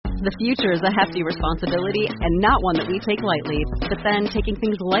The future is a hefty responsibility and not one that we take lightly. But then taking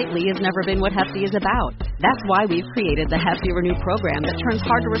things lightly has never been what Hefty is about. That's why we've created the Hefty Renew program that turns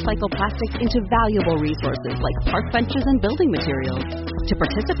hard-to-recycle plastics into valuable resources like park benches and building materials. To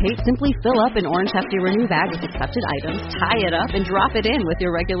participate, simply fill up an orange Hefty Renew bag with accepted items, tie it up, and drop it in with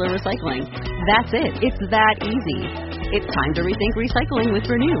your regular recycling. That's it. It's that easy. It's time to rethink recycling with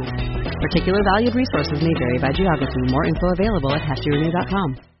Renew. Particular valued resources may vary by geography. More info available at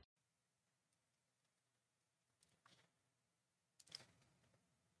heftyrenew.com.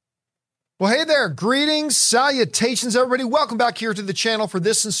 Well, hey there. Greetings, salutations, everybody. Welcome back here to the channel for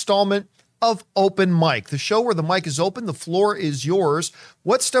this installment of Open Mic, the show where the mic is open, the floor is yours.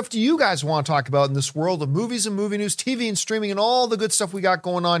 What stuff do you guys want to talk about in this world of movies and movie news, TV and streaming, and all the good stuff we got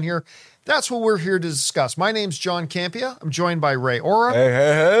going on here? That's what we're here to discuss. My name's John Campea. I'm joined by Ray Ora.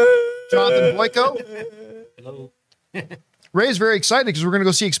 Hey. Jonathan Boyko. Hello. Ray's very excited because we're going to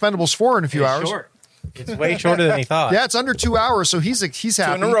go see Expendables 4 in a few hours. Short. It's way shorter than he thought. Yeah, it's under 2 hours, so he's happy. 2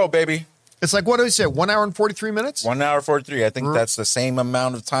 in a row, baby. It's like, what do we say, 1 hour and 43 minutes? 1 hour 43. I think that's the same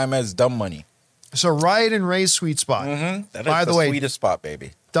amount of time as Dumb Money. So right in Ray's sweet spot. Mm-hmm. That By is the way, sweetest spot,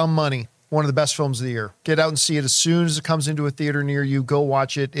 baby. Dumb Money, one of the best films of the year. Get out and see it as soon as it comes into a theater near you. Go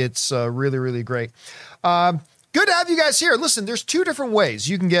watch it. It's really, really great. Good to have you guys here. Listen, there's two different ways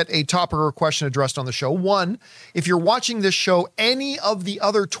you can get a topic or question addressed on the show. One, if you're watching this show any of the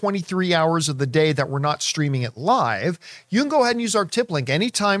other 23 hours of the day that we're not streaming it live, you can go ahead and use our tip link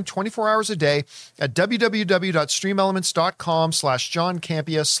anytime, 24 hours a day at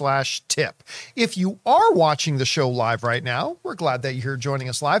www.streamelements.com/JohnCampea/tip. If you are watching the show live right now, we're glad that you're here joining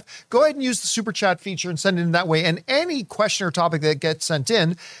us live. Go ahead and use the super chat feature and send it in that way. And any question or topic that gets sent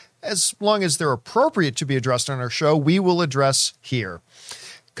in, as long as they're appropriate to be addressed on our show, we will address here.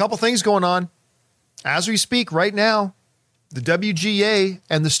 A couple things going on. As we speak right now, the WGA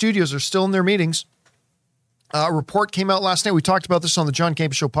and the studios are still in their meetings. A report came out last night. We talked about this on the John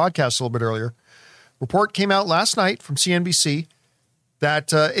Campea Show podcast a little bit earlier. Report came out last night from CNBC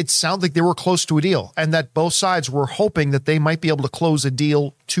that it sounded like they were close to a deal and that both sides were hoping that they might be able to close a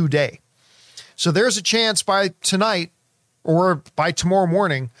deal today. So there's a chance by tonight or by tomorrow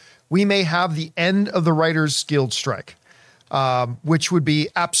morning, we may have the end of the Writers Guild strike, which would be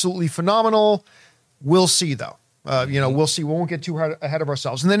absolutely phenomenal. We'll see, though. We'll see. We won't get too ahead of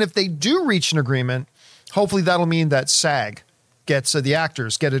ourselves. And then if they do reach an agreement, hopefully that'll mean that SAG gets, the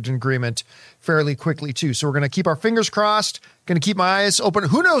actors get an agreement fairly quickly, too. So we're going to keep our fingers crossed, going to keep my eyes open.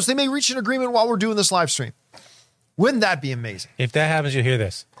 Who knows? They may reach an agreement while we're doing this live stream. Wouldn't that be amazing? If that happens, you'll hear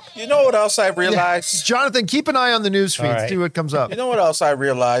this. You know what else I realized? Yeah. Jonathan, keep an eye on the news feed. Right. See what comes up. You know what else I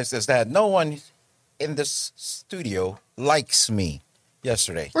realized is that no one in this studio likes me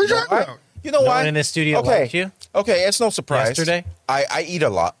yesterday. What are you talking about? You know No why? one in this studio liked you? Okay, it's no surprise. Yesterday? I eat a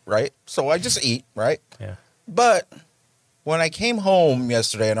lot, right? So I just eat, right? Yeah. But when I came home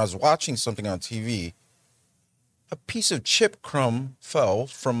yesterday and I was watching something on TV, a piece of chip crumb fell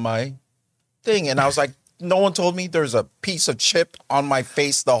from my thing. And I was like, no one told me there's a piece of chip on my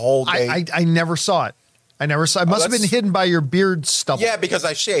face the whole day. I never saw it. I never saw it. It must have been hidden by your beard stubble. Yeah, because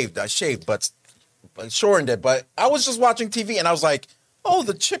I shaved, but shortened it. But I was just watching TV and I was like, oh,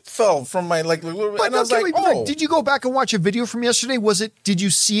 the chip fell from my But and I was like, oh. did you go back and watch a video from yesterday? Did you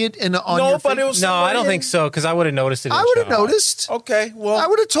see it on No, your but face? it was No, I don't think so, because I would have noticed it. I would have noticed. Okay, well, I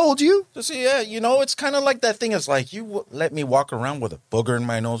would have told you. just, yeah, it's kind of like that thing. It's like you let me walk around with a booger in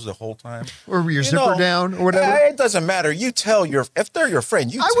my nose the whole time. Or your zipper down or whatever. It doesn't matter. You tell if they're your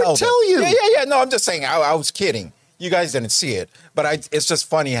friend, you I tell would them. tell you. Yeah. No, I'm just saying. I was kidding. You guys didn't see it, but it's just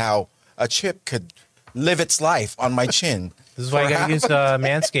funny how a chip could live its life on my chin. This is why you got to use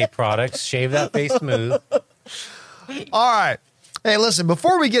Manscaped products. Shave that face smooth. All right. Hey, listen,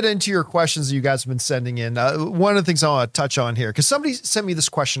 before we get into your questions that you guys have been sending in, one of the things I want to touch on here, because somebody sent me this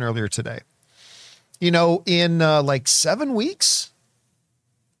question earlier today. In like 7 weeks,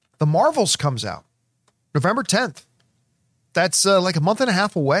 The Marvels comes out. November 10th. That's like a month and a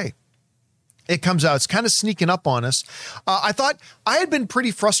half away. It comes out. It's kind of sneaking up on us. I thought I had been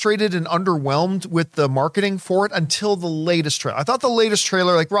pretty frustrated and underwhelmed with the marketing for it until the latest trailer. I thought the latest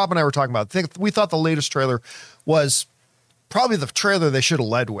trailer, like Rob and I were talking about, we thought the latest trailer was probably the trailer they should have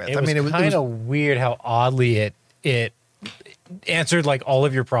led with. It was kind of weird how oddly it answered like all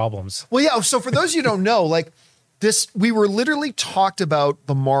of your problems. Well, yeah. So for those of you who don't know, like this, we were literally talked about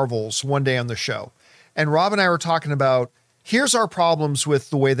the Marvels one day on the show, and Rob and I were talking about, here's our problems with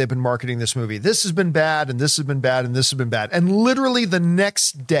the way they've been marketing this movie. This has been bad, and this has been bad, and this has been bad. And literally the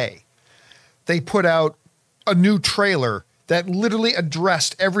next day, they put out a new trailer that literally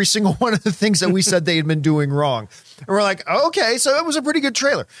addressed every single one of the things that we said they had been doing wrong. And we're like, okay, so it was a pretty good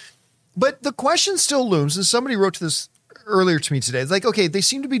trailer. But the question still looms, and somebody wrote to this earlier to me today. It's like, okay, they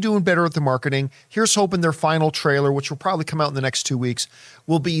seem to be doing better with the marketing. Here's hoping their final trailer, which will probably come out in the next 2 weeks,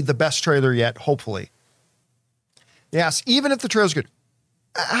 will be the best trailer yet, hopefully. Yes, even if the trailer's good,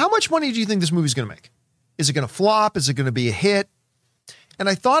 how much money do you think this movie's going to make? Is it going to flop? Is it going to be a hit? And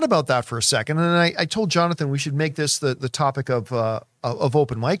I thought about that for a second, and I told Jonathan we should make this the topic of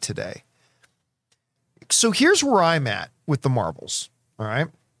open mic today. So here's where I'm at with the Marvels, all right?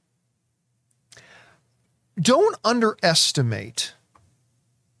 Don't underestimate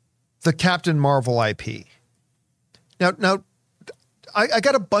the Captain Marvel IP. Now, I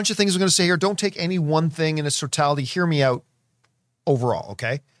got a bunch of things I'm going to say here. Don't take any one thing in its totality. Hear me out overall,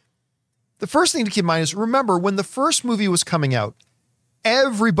 okay? The first thing to keep in mind is, remember, when the first movie was coming out,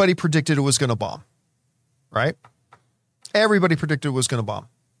 everybody predicted it was going to bomb, right? Everybody predicted it was going to bomb.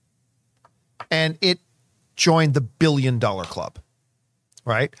 And it joined the $1 billion club,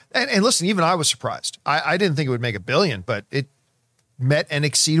 right? And listen, even I was surprised. I didn't think it would make $1 billion, but it met and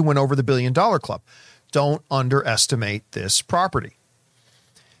exceeded, went over the $1 billion club. Don't underestimate this property.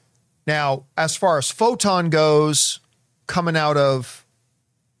 Now, as far as Photon goes, coming out of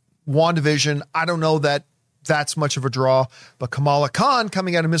WandaVision, I don't know that that's much of a draw, but Kamala Khan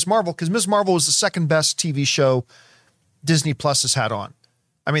coming out of Ms. Marvel, because Ms. Marvel was the second best TV show Disney Plus has had on.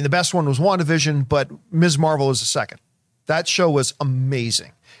 I mean, the best one was WandaVision, but Ms. Marvel is the second. That show was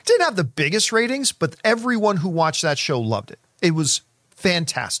amazing. It didn't have the biggest ratings, but everyone who watched that show loved it. It was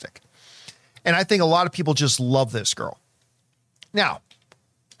fantastic. And I think a lot of people just love this girl. Now,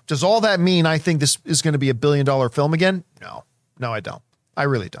 does all that mean I think this is going to be a $1 billion film again? No, I don't. I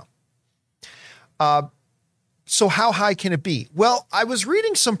really don't. So how high can it be? Well, I was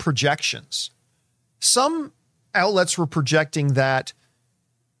reading some projections. Some outlets were projecting that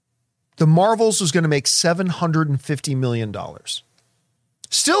the Marvels was going to make $750 million.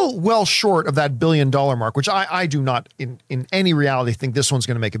 Still well short of that $1 billion mark, which I do not in any reality think this one's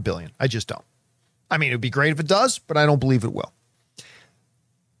going to make $1 billion. I just don't. I mean, it would be great if it does, but I don't believe it will.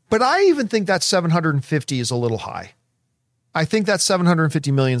 But I even think that 750 is a little high. I think that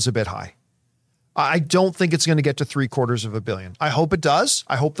 750 million is a bit high. I don't think it's going to get to $750 million. I hope it does.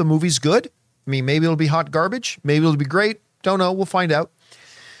 I hope the movie's good. I mean, maybe it'll be hot garbage. Maybe it'll be great. Don't know. We'll find out.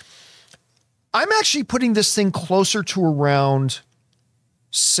 I'm actually putting this thing closer to around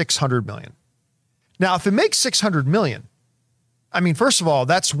 600 million. Now, if it makes 600 million, I mean, first of all,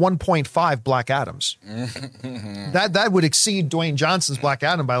 that's 1.5 Black Adams. That would exceed Dwayne Johnson's Black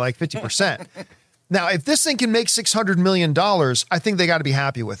Adam by like 50%. Now, if this thing can make $600 million, I think they got to be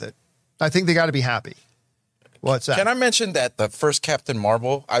happy with it. I think they got to be happy. What's that? Can I mention that the first Captain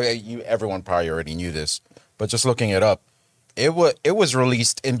Marvel, everyone probably already knew this, but just looking it up, it was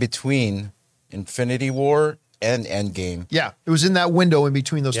released in between Infinity War and Endgame. Yeah, it was in that window in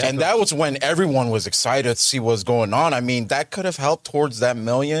between those two. And that was when everyone was excited to see what's going on. I mean, that could have helped towards that $1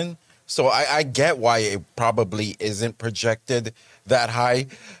 million. So I get why it probably isn't projected that high.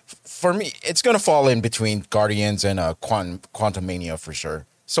 For me, it's going to fall in between Guardians and Quantumania for sure.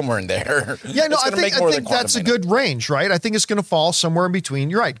 Somewhere in there. Yeah, no, I think that's a good range, right? I think it's going to fall somewhere in between.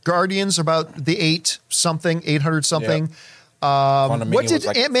 You're right. Guardians about the 800 something. Yep. What did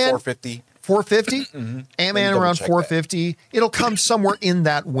like Ant-Man? 450. 450? Mm-hmm. Ant-Man around 450. It'll come somewhere in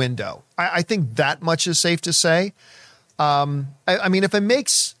that window. I think that much is safe to say. I mean, if it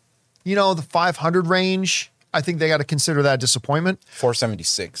makes, the 500 range, I think they got to consider that a disappointment.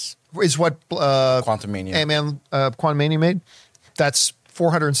 476 is what Quantumania. Ant-Man Quantumania made. That's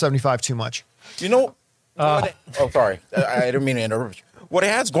 475 too much. Sorry. I didn't mean to interrupt you. What it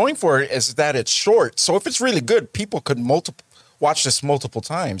has going for it is that it's short. So if it's really good, people could watch this multiple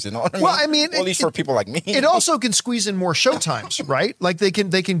times, you know what I mean? Well, I mean, well, at least for people like me. It also can squeeze in more showtimes, right? Like they can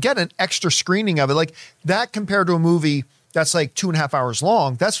get an extra screening of it. Like that compared to a movie that's like 2.5 hours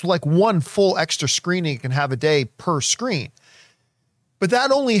long, that's like one full extra screening you can have a day per screen. But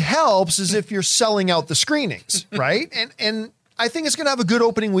that only helps as if you're selling out the screenings, right? And I think it's going to have a good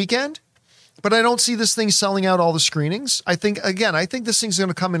opening weekend, but I don't see this thing selling out all the screenings. I think this thing's going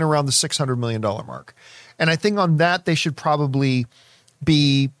to come in around the $600 million mark. And I think on that, they should probably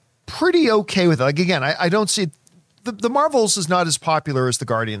be pretty okay with it. Like, again, I don't see the Marvels is not as popular as the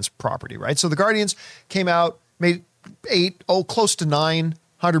Guardians property, right? So the Guardians came out, made close to $900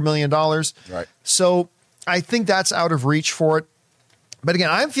 million. Right. So I think that's out of reach for it. But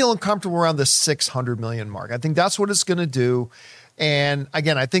again, I'm feeling comfortable around the 600 million mark. I think that's what it's going to do. And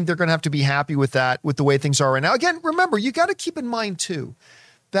again, I think they're going to have to be happy with that, with the way things are right now. Again, remember, you got to keep in mind too,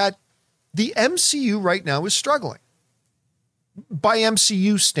 that the MCU right now is struggling. by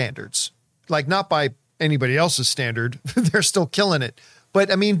MCU standards, like not by anybody else's standard. They're still killing it.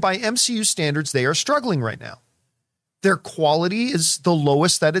 But I mean, by MCU standards, they are struggling right now. Their quality is the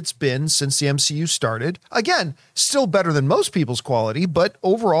lowest that it's been since the MCU started. Again, still better than most people's quality, but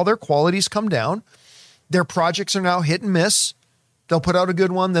overall their quality's come down. Their projects are now hit and miss. They'll put out a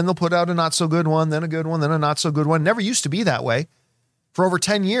good one, then they'll put out a not so good one, then a good one, then a not so good one. Never used to be that way. For over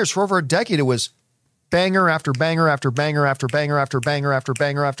 10 years, for over a decade, it was banger after banger after banger after banger after banger after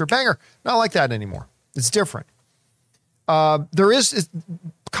banger after banger. Not like that anymore. It's different.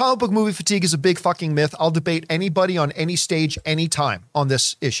 Comic book movie fatigue is a big fucking myth. I'll debate anybody on any stage, anytime on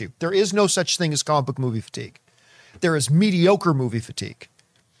this issue. There is no such thing as comic book movie fatigue. There is mediocre movie fatigue.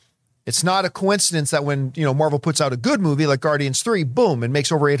 It's not a coincidence that when, Marvel puts out a good movie like Guardians 3, boom, it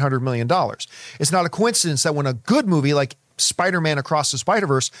makes over $800 million. It's not a coincidence that when a good movie like Spider-Man Across the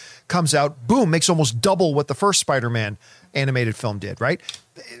Spider-Verse comes out, boom, makes almost double what the first Spider-Man animated film did, right?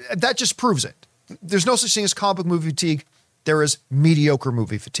 That just proves it. There's no such thing as comic book movie fatigue. There is mediocre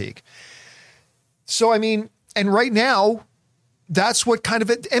movie fatigue. So, I mean, and right now, that's what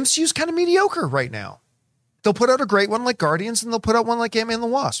MCU's kind of mediocre right now. They'll put out a great one like Guardians, and they'll put out one like Ant-Man and the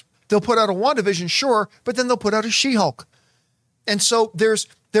Wasp. They'll put out a WandaVision, sure, but then they'll put out a She-Hulk. And so there's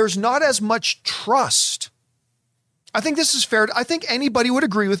not as much trust. I think this is fair. I think anybody would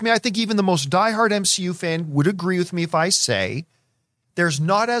agree with me. I think even the most diehard MCU fan would agree with me if I say there's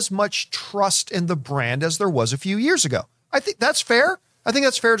not as much trust in the brand as there was a few years ago. I think that's fair. I think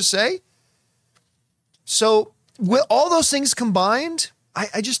that's fair to say. So with all those things combined,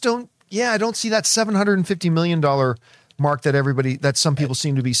 I just don't see that $750 million mark that some people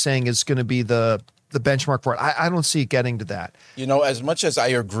seem to be saying is going to be the benchmark for it. I don't see it getting to that. As much as I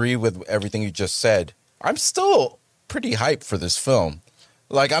agree with everything you just said, I'm still pretty hyped for this film.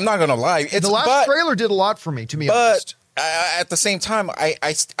 Like, I'm not going to lie. The last trailer did a lot for me, to be honest. At the same time, I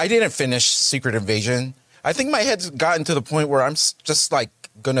didn't finish Secret Invasion. I think my head's gotten to the point where I'm just like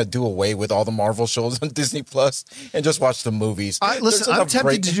going to do away with all the Marvel shows on Disney Plus and just watch the movies. Listen, I'm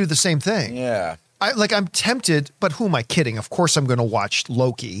tempted to do the same thing. Yeah. I'm tempted, but who am I kidding? Of course I'm going to watch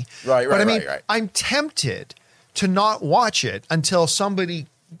Loki. Right. I'm tempted to not watch it until somebody...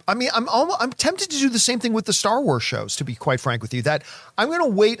 I'm tempted to do the same thing with the Star Wars shows, to be quite frank with you, that I'm going to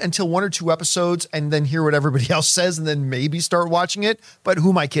wait until 1 or 2 episodes and then hear what everybody else says and then maybe start watching it. But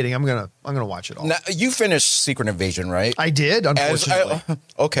who am I kidding? I'm going to watch it all. Now, you finished Secret Invasion, right? I did, unfortunately.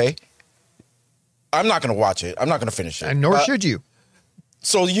 Okay. I'm not going to watch it. I'm not going to finish it. And nor should you.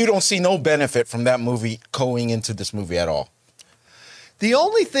 So you don't see no benefit from that movie going into this movie at all? The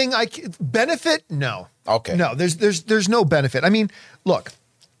only thing benefit, no. Okay. No, there's no benefit. I mean, look,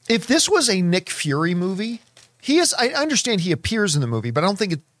 if this was a Nick Fury movie, I understand he appears in the movie, but I don't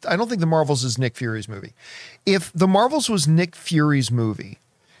think The Marvels is Nick Fury's movie. If The Marvels was Nick Fury's movie,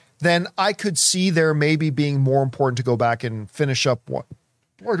 then I could see there maybe being more important to go back and finish up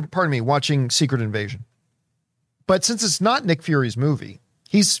watching Secret Invasion. But since it's not Nick Fury's movie,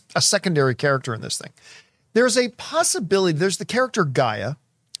 he's a secondary character in this thing. There's a possibility. There's the character Gaia,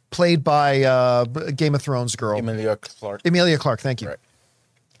 played by Game of Thrones girl. Emilia Clarke. Emilia Clarke, thank you. Right.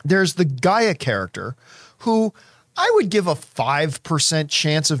 There's the Gaia character who I would give a 5%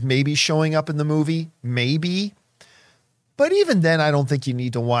 chance of maybe showing up in the movie. Maybe. But even then, I don't think you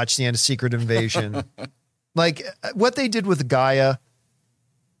need to watch the end of Secret Invasion. Like, what they did with Gaia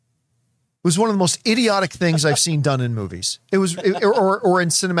was one of the most idiotic things I've seen done in movies. It was, or in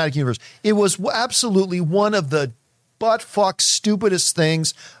cinematic universe. It was absolutely one of the butt-fuck stupidest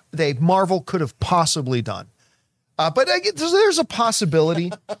things Marvel could have possibly done. But there's a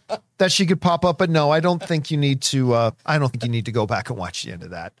possibility that she could pop up, but no, I don't think you need to. I don't think you need to go back and watch the end of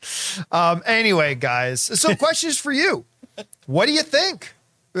that. Anyway, guys, so questions for you. What do you think?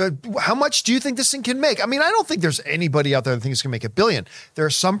 How much do you think this thing can make? I mean, I don't think there's anybody out there that thinks it's going to make $1 billion. There are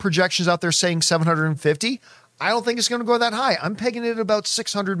some projections out there saying 750. I don't think it's going to go that high. I'm pegging it at about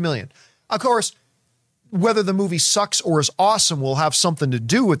 600 million. Of course, whether the movie sucks or is awesome will have something to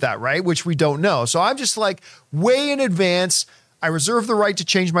do with that, right? Which we don't know. So I'm just like way in advance. I reserve the right to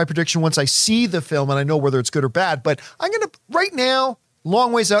change my prediction once I see the film and I know whether it's good or bad. But I'm going to, right now,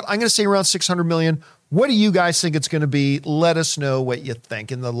 long ways out, I'm going to say around 600 million. What do you guys think it's going to be? Let us know what you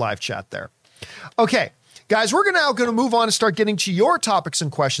think in the live chat there. Okay, guys, we're now going to move on and start getting to your topics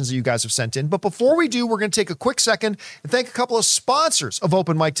and questions that you guys have sent in. But before we do, we're going to take a quick second and thank a couple of sponsors of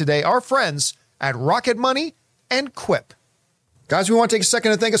Open Mic today, our friends at Rocket Money and Quip. Guys, we want to take a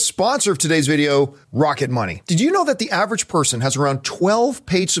second to thank a sponsor of today's video, Rocket Money. Did you know that the average person has around 12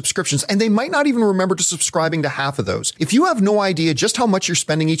 paid subscriptions and they might not even remember to subscribing to half of those? If you have no idea just how much you're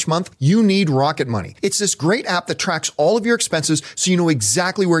spending each month, you need Rocket Money. It's this great app that tracks all of your expenses so you know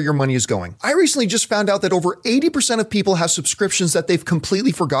exactly where your money is going. I recently just found out that over 80% of people have subscriptions that they've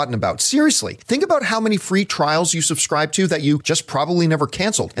completely forgotten about. Seriously, think about how many free trials you subscribe to that you just probably never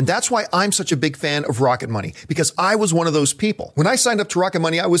canceled. And that's why I'm such a big fan of Rocket Money, because I was one of those people. When I signed up to Rocket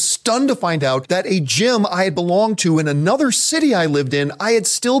Money, I was stunned to find out that a gym I had belonged to in another city I lived in, I had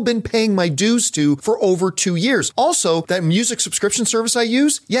still been paying my dues to for over 2 years. Also, that music subscription service I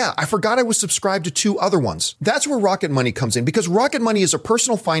use, I forgot I was subscribed to 2 other ones. That's where Rocket Money comes in, because Rocket Money is a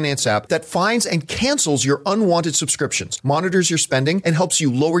personal finance app that finds and cancels your unwanted subscriptions, monitors your spending, and helps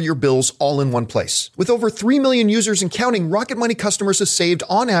you lower your bills all in one place. With over 3 million users and counting, Rocket Money customers have saved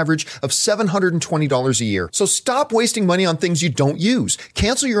on average of $720 a year. So stop wasting money on things you don't use.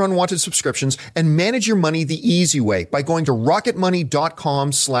 Cancel your unwanted subscriptions and manage your money the easy way by going to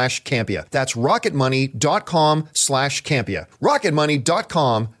rocketmoney.com/Campea. That's rocketmoney.com/Campea.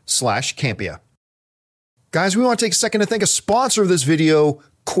 rocketmoney.com/Campea. Guys, we want to take a second to thank a sponsor of this video,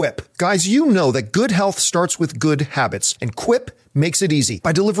 Quip. Guys, you know that good health starts with good habits, and Quip makes it easy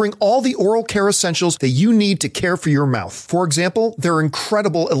by delivering all the oral care essentials that you need to care for your mouth. For example, their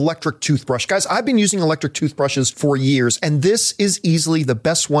incredible electric toothbrush. Guys, I've been using electric toothbrushes for years, and this is easily the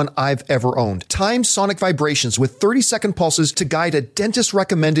best one I've ever owned. Timed sonic vibrations with 30-second pulses to guide a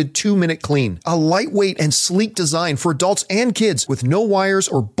dentist-recommended 2-minute clean. A lightweight and sleek design for adults and kids with no wires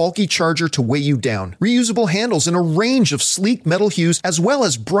or bulky charger to weigh you down. Reusable handles in a range of sleek metal hues, as well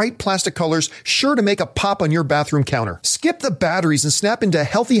as bright plastic colors, sure to make a pop on your bathroom counter. Skip the batteries and snap into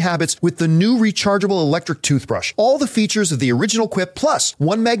healthy habits with the new rechargeable electric toothbrush. All the features of the original Quip, plus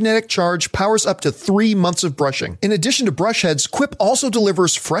one magnetic charge, powers up to 3 months of brushing. In addition to brush heads, Quip also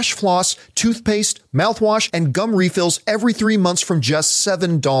delivers fresh floss, toothpaste, mouthwash, and gum refills every 3 months from just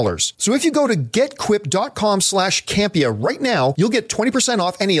 $7. So if you go to getquip.com/Campea right now, you'll get 20%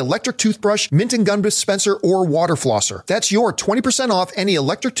 off any electric toothbrush, mint and gum dispenser, or water flosser. That's your 20% off any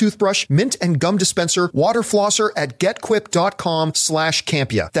electric toothbrush, mint and gum dispenser, water flosser at getquip.com/Campea.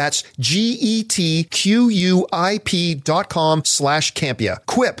 That's GETQUIP.com/Campea.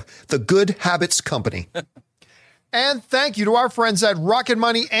 Quip, the good habits company. And thank you to our friends at Rocket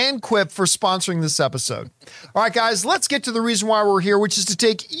Money and Quip for sponsoring this episode. All right, guys, let's get to the reason why we're here, which is to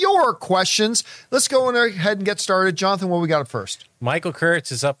take your questions. Let's go ahead and get started. Jonathan, what we got up first? Michael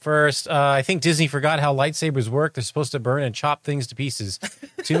Kurtz is up first. I think Disney forgot how lightsabers work. They're supposed to burn and chop things to pieces.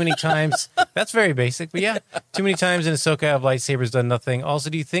 Too many times. That's very basic, but yeah. Too many times in Ahsoka have lightsabers done nothing. Also,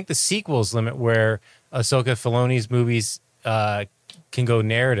 do you think the sequels limit where Ahsoka Filoni's movies can go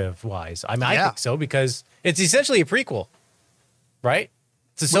narrative-wise? I mean, I think so, because it's essentially a prequel, right?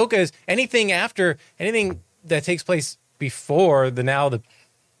 Ahsoka is anything that takes place before the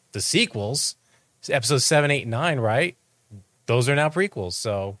sequels, episodes 7, 8, and 9, right? Those are now prequels,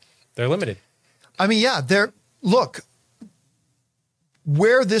 so they're limited. I mean, look,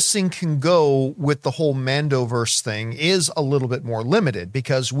 where this thing can go with the whole Mandoverse thing is a little bit more limited,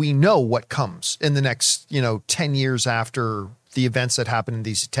 because we know what comes in the next, 10 years after the events that happen in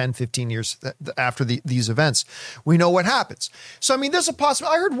these 10, 15 years after these events. We know what happens. So, I mean, there's a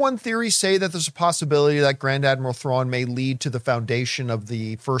possibility. I heard one theory say that there's a possibility that Grand Admiral Thrawn may lead to the foundation of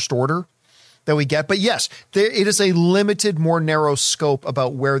the First Order that we get. But yes, it is a limited, more narrow scope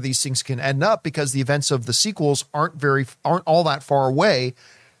about where these things can end up, because the events of the sequels aren't all that far away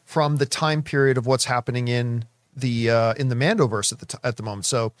from the time period of what's happening in the Mandoverse at the moment.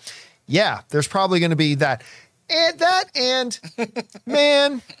 So, yeah, there's probably going to be that. And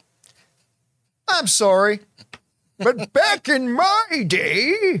man, I'm sorry, but back in my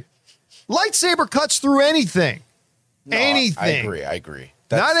day, lightsaber cuts through anything. No, anything. I agree.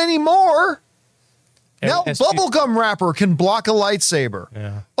 Not anymore. Now bubblegum wrapper can block a lightsaber.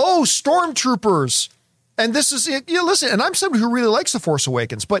 Yeah. Oh, stormtroopers. And this is it. Listen, and I'm somebody who really likes The Force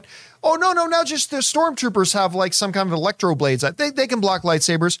Awakens, but now just the stormtroopers have like some kind of electro blades. They can block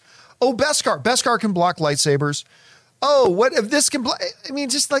lightsabers. Oh, Beskar can block lightsabers. Oh, what if this can block? I mean,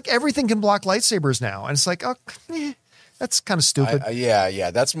 just like everything can block lightsabers now. And it's like, that's kind of stupid.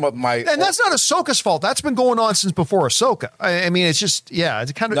 That's what and that's not Ahsoka's fault. That's been going on since before Ahsoka. I mean, it's just,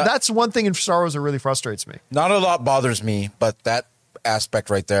 it's kind of, that's one thing in Star Wars that really frustrates me. Not a lot bothers me, but that aspect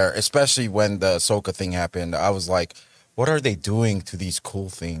right there, especially when the Ahsoka thing happened, I was like, what are they doing to these cool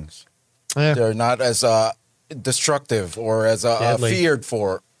things? Yeah. They're not as destructive or as feared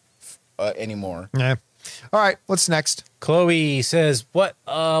for anymore. Yeah. All right, what's next? Chloe says, what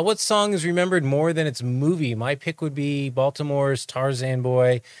song is remembered more than its movie? My pick would be Baltimore's Tarzan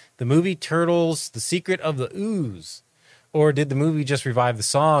Boy, the movie Turtles, The Secret of the Ooze. Or did the movie just revive the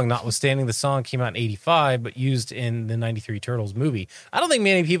song, notwithstanding the song came out in 85, but used in the 93 Turtles movie? I don't think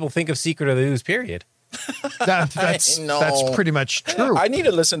many people think of Secret of the Ooze, period. That's pretty much true. I need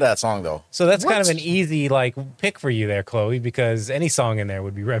to listen to that song, though. So that's kind of an easy pick for you there, Chloe, because any song in there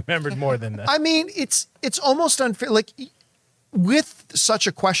would be remembered more than that. I mean, it's almost unfair. Like, with such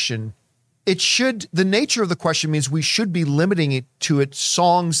a question, the nature of the question means we should be limiting it to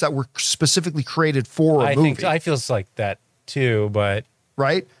songs that were specifically created for a movie. I feel like that too, but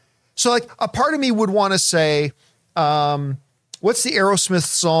right. So, like, a part of me would want to say, what's the Aerosmith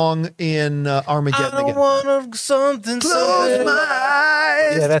song in Armageddon? I don't want something. Close my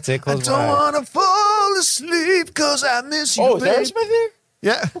eyes. Yeah, that's it. Close my eyes. I don't want to fall asleep because I miss you. Oh, is Aerosmith there?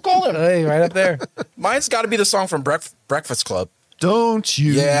 Yeah. We'll call him. Hey, right up there. Mine's got to be the song from Breakfast Club. Don't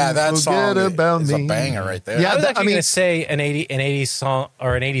you that forget song about is me. a banger right there. Yeah, I was actually going to say an 80s song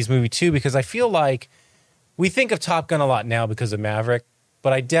or an 80s movie too, because I feel like we think of Top Gun a lot now because of Maverick,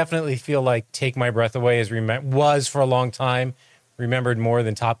 but I definitely feel like Take My Breath Away was for a long time remembered more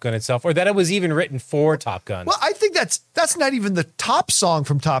than Top Gun itself, or that it was even written for Top Gun. Well, I think that's not even the top song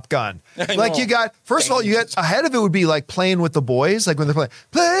from Top Gun. Like, you got, first of all, you got ahead of it would be like Playing with the Boys, like when they're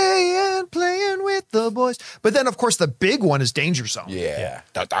playing with the boys. But then, of course, the big one is Danger Zone. Yeah.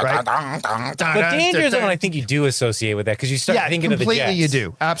 Right? But Danger Zone, I think you do associate with that because you start thinking of the completely Jets. you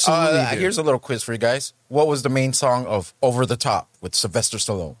do. Absolutely you do. Here's a little quiz for you guys. What was the main song of Over the Top with Sylvester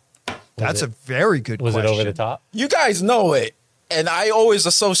Stallone? That's a very good Was question. it Over the Top? You guys know it. And I always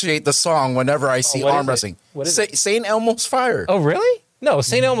associate the song whenever I see what arm is it? wrestling. What is it? St. Elmo's Fire. Oh, really? No,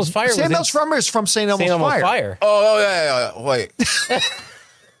 St. Elmo's Fire St. Elmo's Fire is from St. Elmo's, St. Elmo's Fire. Fire. Oh, yeah. Wait.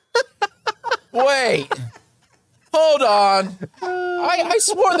 Wait. Hold on. I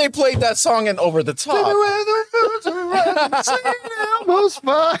swore they played that song in Over the Top. St. Elmo's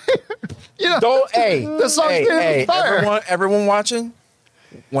Fire. You know, the song's St. Elmo's Fire. Everyone watching,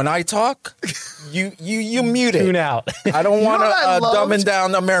 when I talk, you mute it. Tune out. I don't want what to I dumbing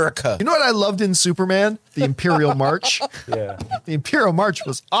down America. You know what I loved in Superman? The Imperial March. Yeah. The Imperial March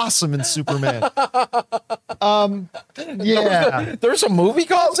was awesome in Superman. Yeah. There's a movie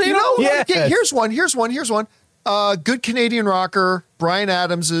called St. Elmo's? Yeah. Okay, here's one. Good Canadian rocker, Bryan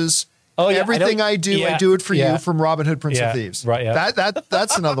Adams's Everything I Do It For You from Robin Hood, Prince of Thieves. Right, yeah.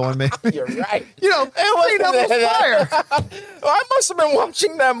 That's another one, maybe. You're right. St. Elmo's Fire. I must have been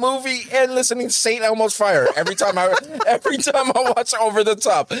watching that movie and listening to St. Elmo's Fire every time I watch Over the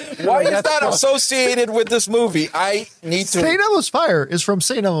Top. Why is that associated with this movie? I need to. St. Elmo's Fire is from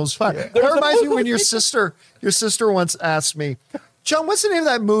St. Elmo's Fire. That reminds me when your sister once asked me, John, what's the name of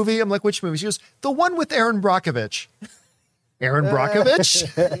that movie? I'm like, which movie? She goes, the one with Aaron Brockovich. Aaron Brockovich?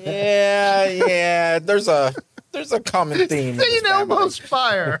 Yeah. There's a common theme. St. Elmo's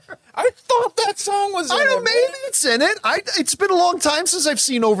Fire. I thought that song was in I don't know, it. maybe it's in it. It's been a long time since I've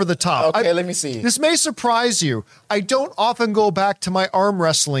seen Over the Top. Okay, let me see. This may surprise you. I don't often go back to my arm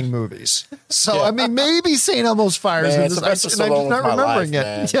wrestling movies. So, I mean, maybe St. Elmo's Fire is in this. Sylvester I'm just Stallone not was my remembering life, it.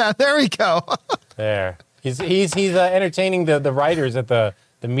 man. Yeah, there we go. There. He's entertaining the writers at the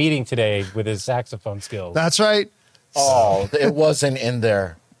meeting today with his saxophone skills. That's right. Oh, it wasn't in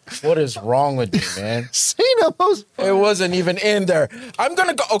there. What is wrong with you, man? St. Elmo's Fire. It wasn't even in there. I'm going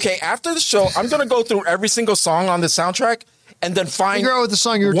to go. Okay, after the show, I'm going to go through every single song on the soundtrack and then find Figure out what the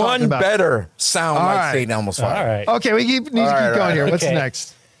song you were talking one about. better sound All like right. St. Elmo's Fire. All right. Okay, we need to keep going here. What's Okay.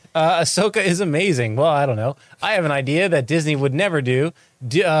 next? Ahsoka is amazing. Well, I don't know. I have an idea that Disney would never do.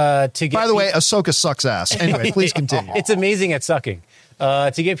 To get By the way, Ahsoka sucks ass. Anyway, please continue. It's amazing at sucking.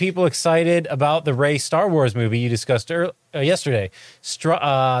 To get people excited about the Rey Star Wars movie you discussed yesterday,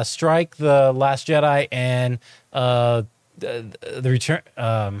 Strike the Last Jedi and the Return,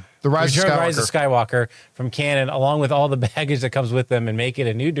 The Rise of Rise of Skywalker from canon, along with all the baggage that comes with them, and make it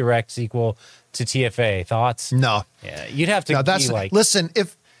a new direct sequel to TFA. Thoughts? No. Yeah, you'd have to. Now that's be like, listen.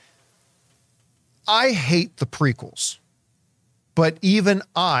 If I hate the prequels, but even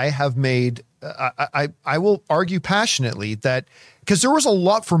I have made. I will argue passionately that because there was a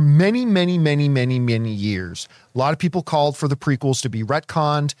lot for many years. A lot of people called for the prequels to be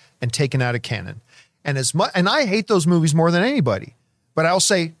retconned and taken out of canon, and I hate those movies more than anybody. But I'll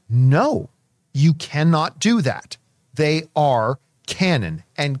say no, you cannot do that. They are canon,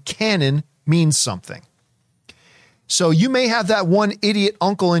 and canon means something. So you may have that one idiot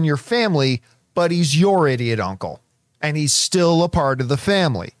uncle in your family, but he's your idiot uncle, and he's still a part of the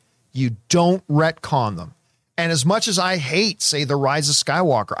family. You don't retcon them. And as much as I hate, say, The Rise of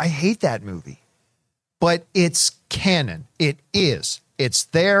Skywalker, I hate that movie. but it's canon. It is. It's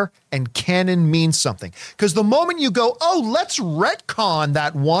there, and canon means something. Because the moment you go, oh, let's retcon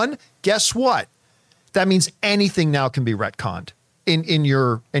that one, guess what? That means anything now can be retconned in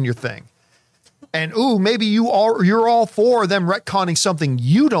your thing. And maybe you're all for them retconning something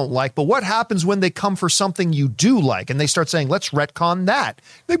you don't like, but what happens when they come for something you do like and they start saying, let's retcon that?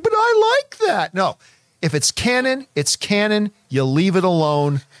 Like, but I like that. No, if it's canon, it's canon. You leave it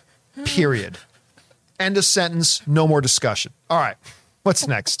alone, period. End of sentence, no more discussion. All right, what's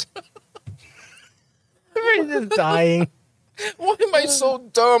next? Everybody's just dying. Why am I so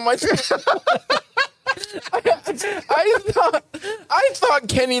dumb? I thought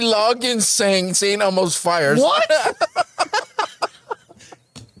Kenny Loggins sang St. Elmo's Fire. What?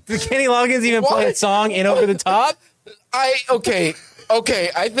 Did Kenny Loggins even play a song in Over the Top? Okay.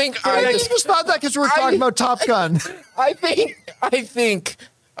 I think I just thought that because we were talking about Top Gun. I think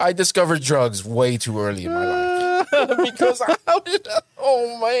I discovered drugs way too early in my life. Because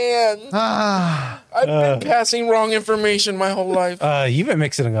oh man, I've been passing wrong information my whole life. You've been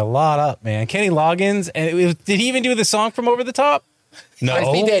mixing a lot up, man. Kenny Loggins, and did he even do the song from Over the Top?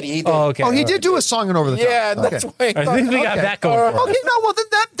 No, he did. Oh, okay. Oh, he did do a song in Over the Top. Yeah, that's why. I think we got that going for us. Okay, no, well, then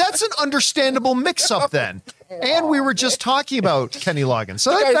that's an understandable mix-up then. And we were just talking about Kenny Loggins,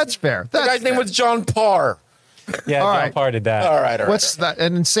 so that's fair. The guy's name was John Parr. Yeah, All John right. Parr did that. All right. What's that?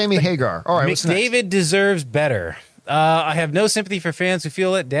 And then Sammy Hagar. All right, what's next? McDavid deserves better. I have no sympathy for fans who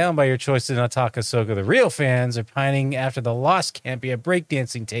feel let down by your choice to not talk Ahsoka. The real fans are pining after the lost campy of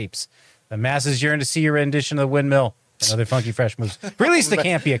breakdancing tapes. The masses yearn to see your rendition of the windmill and other funky fresh moves. Release the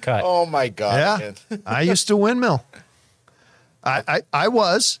campy cut. Oh my God! Yeah, man. I used to windmill. I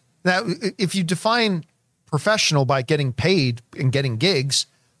was. Now, if you define professional by getting paid and getting gigs,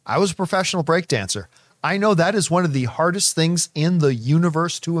 I was a professional breakdancer. I know that is one of the hardest things in the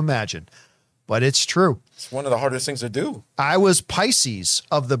universe to imagine, but it's true. It's one of the hardest things to do. I was Pisces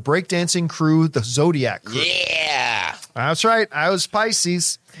of the breakdancing crew, the Zodiac crew. Yeah. That's right. I was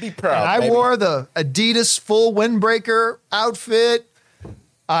Pisces. Be proud. And I baby. wore the Adidas full windbreaker outfit.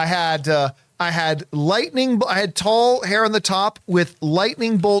 I had lightning. I had tall hair on the top with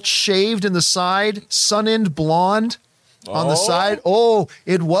lightning bolts shaved in the side, sun-end blonde on the side. Oh,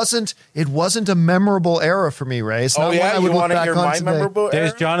 it wasn't a memorable era for me, Ray. It's not one I would look back on today. memorable There's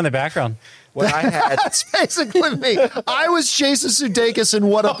era? John in the background. When I had That's basically me. I was Jason Sudeikis, and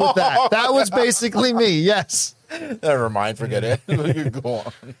what up with that? That was basically me. Yes. never mind, forget it. Go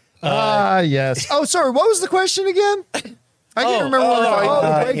on. Yes. Oh, sorry. What was the question again? I can't remember.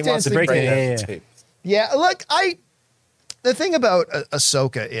 The he wants to breakdancing. break it. Breakdancing. Yeah, look, the thing about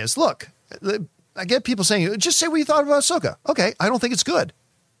Ahsoka is, look, I get people saying, just say what you thought about Ahsoka. Okay, I don't think it's good.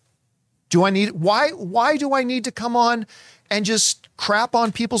 Why do I need to come on and just crap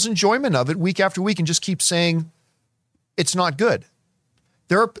on people's enjoyment of it week after week and just keep saying it's not good?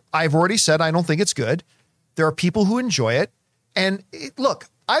 I've already said I don't think it's good. There are people who enjoy it. And look,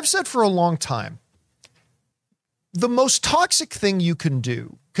 I've said for a long time, the most toxic thing you can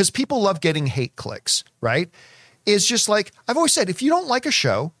do, because people love getting hate clicks, right? Is just like, I've always said, if you don't like a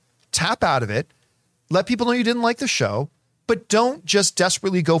show, tap out of it, let people know you didn't like the show, but don't just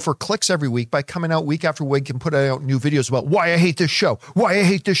desperately go for clicks every week by coming out week after week and putting out new videos about why I hate this show, why I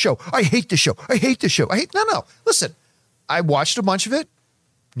hate this show, I hate this show, I hate this show. No. Listen, I watched a bunch of it.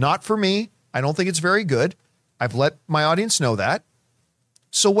 Not for me. I don't think it's very good. I've let my audience know that.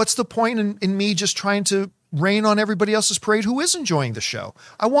 So what's the point in me just trying to rain on everybody else's parade who is enjoying the show?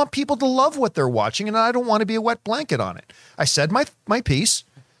 I want people to love what they're watching, and I don't want to be a wet blanket on it. I said my piece,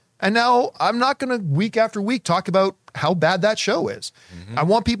 and now I'm not going to week after week talk about how bad that show is. Mm-hmm. I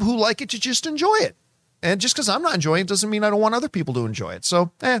want people who like it to just enjoy it. And just because I'm not enjoying it doesn't mean I don't want other people to enjoy it.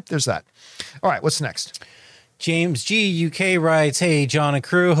 So, there's that. All right, what's next? James G UK writes, "Hey John and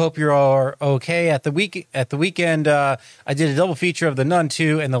crew, hope you're all okay. At the weekend, I did a double feature of The Nun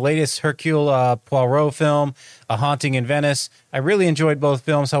 2 and the latest Hercule Poirot film, A Haunting in Venice. I really enjoyed both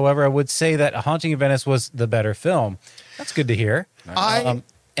films. However, I would say that A Haunting in Venice was the better film." That's good to hear.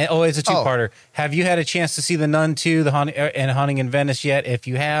 It's a two-parter. Have you had a chance to see The Nun 2 and Haunting in Venice yet? If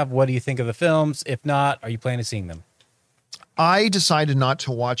you have, what do you think of the films? If not, are you planning on seeing them? I decided not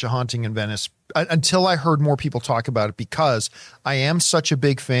to watch A Haunting in Venice until I heard more people talk about it, because I am such a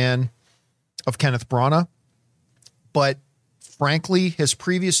big fan of Kenneth Branagh. But frankly, his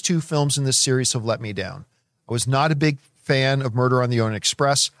previous two films in this series have let me down. I was not a big fan of Murder on the Orient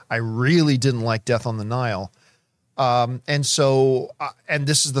Express. I really didn't like Death on the Nile. And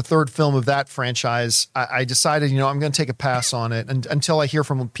this is the third film of that franchise. I decided, I'm going to take a pass on it until I hear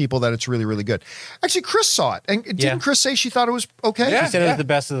from people that it's really, really good. Actually, Chris saw it. And didn't Chris say she thought it was okay? She said it was the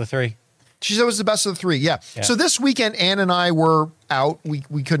best of the three. She said it was the best of the three. Yeah. Yeah. So this weekend, Ann and I were out.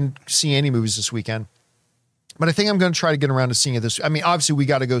 We couldn't see any movies this weekend. But I think I'm going to try to get around to seeing it this. I mean, obviously, we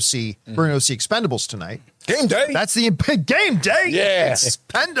got to go see. We're going to go see Expendables tonight. Game day. That's the game day. Yeah.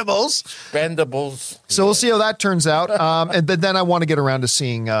 Expendables. Expendables. So we'll see how that turns out. But then I want to get around to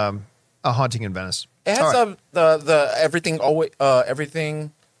seeing A Haunting in Venice. It has All right. the everything always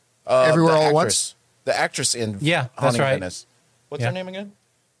everything Everywhere the All at actress, Once? The actress in Yeah, that's Haunting right. Venice. What's Yeah. her name again?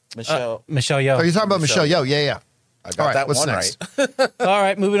 Michelle. Michelle Yeoh. Oh, you're talking about Michelle Yeoh. Yeah. I got all right, that what's one next? right. All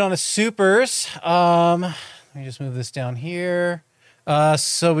right, moving on to supers. Let me just move this down here.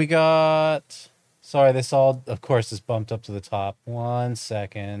 So we got. Sorry, this all, of course, is bumped up to the top. 1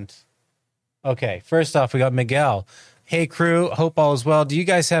 second. Okay, first off, we got Miguel. Hey, crew. Hope all is well. Do you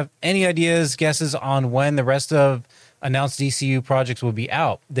guys have any ideas, guesses on when the rest of announced DCU projects will be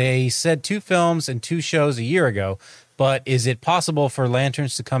out? They said 2 films and 2 shows a year ago, but is it possible for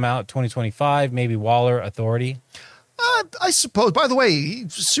Lanterns to come out 2025? Maybe Waller, Authority? I suppose. By the way,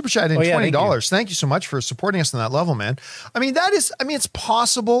 Super Chat in Oh, yeah, $20. Thank you so much for supporting us on that level, man. I mean, it's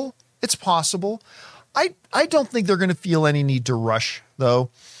possible. It's possible. I don't think they're going to feel any need to rush, though.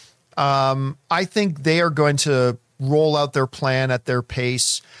 I think they are going to roll out their plan at their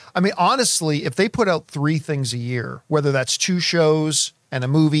pace. I mean, honestly, if they put out 3 things a year, whether that's 2 shows and a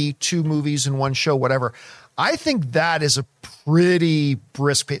movie, 2 movies and 1 show, whatever, I think that is a pretty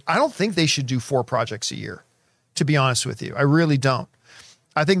brisk pace. I don't think they should do 4 projects a year, to be honest with you. I really don't.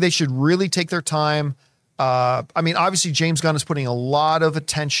 I think they should really take their time. I mean, obviously, James Gunn is putting a lot of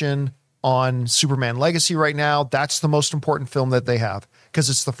attention on Superman Legacy right now. That's the most important film that they have because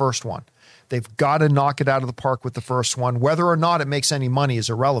it's the first one. They've got to knock it out of the park with the first one. Whether or not it makes any money is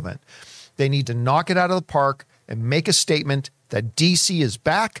irrelevant. They need to knock it out of the park and make a statement that DC is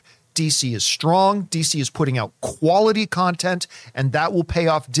back, DC is strong, DC is putting out quality content, and that will pay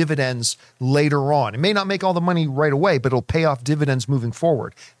off dividends later on. It may not make all the money right away, but it'll pay off dividends moving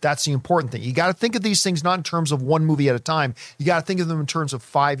forward. That's the important thing. You got to think of these things not in terms of 1 movie at a time. You got to think of them in terms of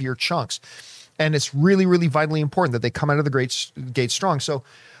 5-year chunks. And it's really, really vitally important that they come out of the gate strong. So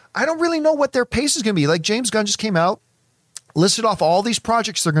I don't really know what their pace is going to be. Like James Gunn just came out, listed off all these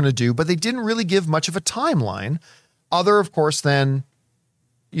projects they're going to do, but they didn't really give much of a timeline other, of course, than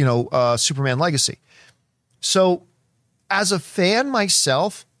Superman Legacy. So as a fan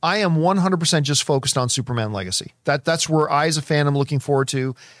myself, I am 100% just focused on Superman Legacy. That's where I, as a fan, am looking forward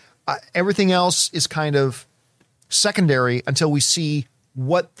to. Everything else is kind of secondary until we see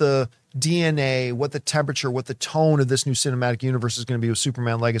what the DNA, what the temperature, what the tone of this new cinematic universe is going to be with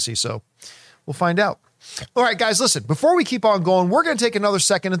Superman Legacy. So we'll find out. All right, guys, listen, before we keep on going, we're going to take another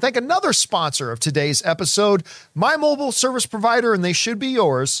second and thank another sponsor of today's episode, my mobile service provider, and they should be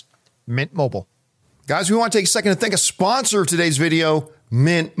yours, Mint Mobile. Guys, we want to take a second to thank a sponsor of today's video,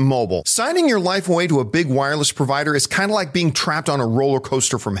 Mint Mobile. Signing your life away to a big wireless provider is kind of like being trapped on a roller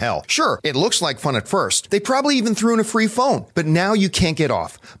coaster from hell. Sure, it looks like fun at first. They probably even threw in a free phone, but now you can't get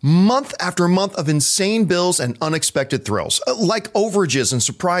off. Month after month of insane bills and unexpected thrills, like overages and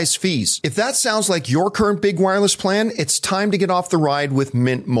surprise fees. If that sounds like your current big wireless plan, it's time to get off the ride with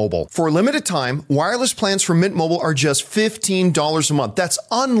Mint Mobile. For a limited time, wireless plans from Mint Mobile are just $15 a month. That's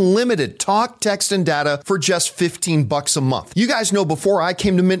unlimited talk, text, and data for just $15 a month. You guys know before I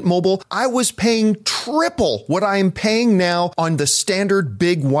came to Mint Mobile, I was paying triple what I am paying now on the standard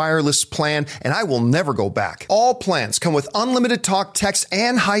big wireless plan, and I will never go back. All plans come with unlimited talk, text,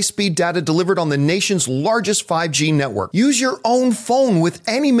 and high-speed data delivered on the nation's largest 5G network. Use your own phone with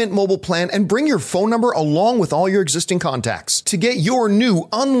any Mint Mobile plan and bring your phone number along with all your existing contacts. To get your new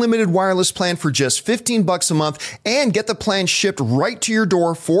unlimited wireless plan for just $15 a month and get the plan shipped right to your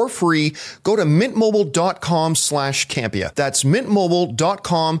door for free, go to mintmobile.com/Campea. That's mintmobile.com/Campea.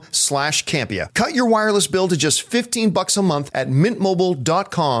 Cut your wireless bill to just $15 a month at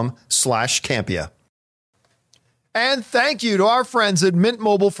mintmobile.com/Campea. And thank you to our friends at Mint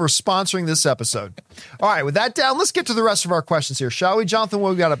Mobile for sponsoring this episode. All right, with that down, let's get to the rest of our questions here, shall we? Jonathan,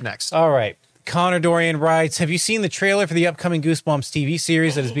 what we got up next? All right. Connor Dorian writes, have you seen the trailer for the upcoming Goosebumps TV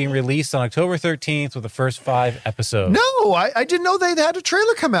series that is being released on October 13th with the first 5 episodes? No, I didn't know they had a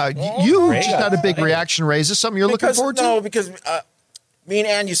trailer come out. You great. just had a big reaction raise. Is this something you're looking forward to? No, because me and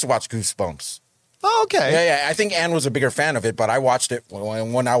Ann used to watch Goosebumps. Oh, okay. Yeah. I think Ann was a bigger fan of it, but I watched it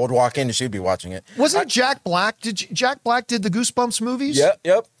when I would walk in and she'd be watching it. Wasn't Jack Black? Jack Black did the Goosebumps movies?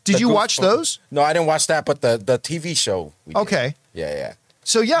 Yep. Did you watch those? No, I didn't watch that, but the TV show. We did. Okay. Yeah.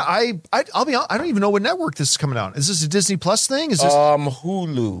 So yeah, I'll be honest, I don't even know what network this is coming out. Is this a Disney Plus thing? Is this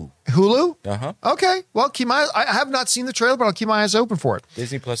Hulu? Hulu? Uh-huh. Okay. Well, I have not seen the trailer, but I'll keep my eyes open for it.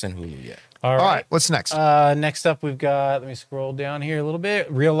 Disney Plus and Hulu, yeah. All All right. right, what's next? Next up, we've got, let me scroll down here a little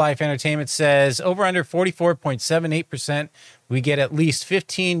bit. Real Life Entertainment says over under 44.78%. We get at least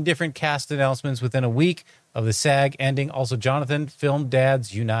 15 different cast announcements within a week of the SAG ending. Also, Jonathan, Film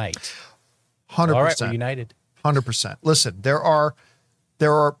Dads Unite. 100%. All right, we're united. 100%. Listen, there are,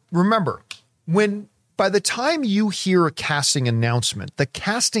 remember, by the time you hear a casting announcement, the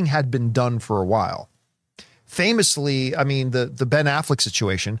casting had been done for a while. Famously, I mean, the Ben Affleck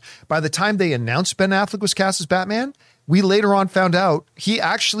situation, by the time they announced Ben Affleck was cast as Batman, we later on found out he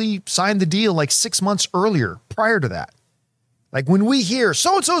actually signed the deal like 6 months earlier prior to that. Like when we hear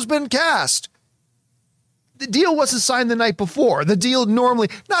so-and-so's been cast, the deal wasn't signed the night before. The deal normally,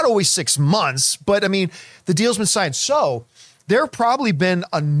 not always 6 months, but I mean, the deal's been signed. So there have probably been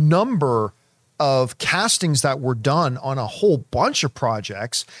a number of castings that were done on a whole bunch of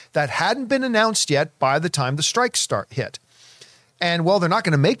projects that hadn't been announced yet by the time the strike hit. And well, they're not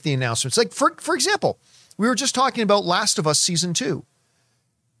going to make the announcements. Like for example, we were just talking about Last of Us season 2.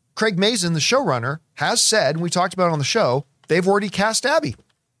 Craig Mazin, the showrunner, has said, and we talked about it on the show, they've already cast Abby.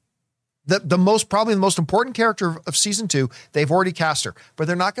 Probably the most important character of season 2, they've already cast her, but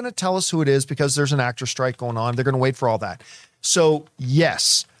they're not going to tell us who it is because there's an actor strike going on. They're going to wait for all that. So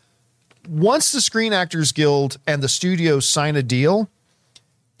yes, once the Screen Actors Guild and the studios sign a deal,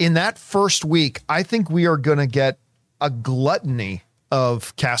 in that first week, I think we are going to get a gluttony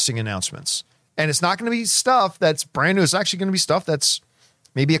of casting announcements. And it's not going to be stuff that's brand new. It's actually going to be stuff that's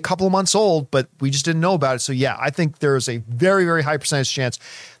maybe a couple of months old, but we just didn't know about it. So yeah, I think there is a very, very high percentage chance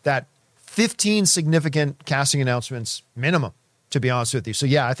that 15 significant casting announcements minimum, to be honest with you. So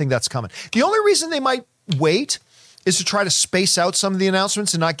yeah, I think that's coming. The only reason they might wait is to try to space out some of the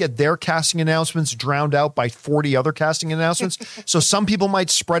announcements and not get their casting announcements drowned out by 40 other casting announcements. So some people might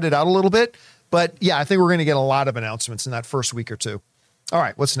spread it out a little bit, but yeah, I think we're going to get a lot of announcements in that first week or two. All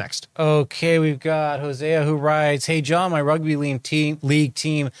right, what's next? Okay, we've got Hosea who writes, hey, John, my rugby league team,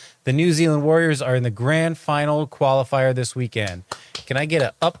 the New Zealand Warriors, are in the grand final qualifier this weekend. Can I get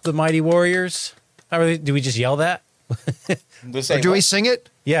a Up the Mighty Warriors? Do we just yell that? Or do we sing it?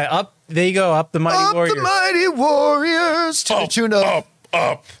 Yeah, up. There you go. Up the Mighty Warriors. Up the Mighty Warriors. To the tune of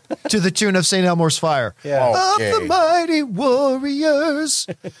to the tune of St. Elmo's Fire. Yeah. Okay. Up the Mighty Warriors.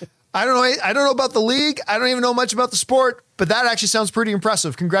 I don't know about the league. I don't even know much about the sport, but that actually sounds pretty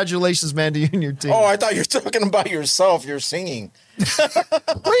impressive. Congratulations, man, to you and your team. Oh, I thought you were talking about yourself. You're singing. What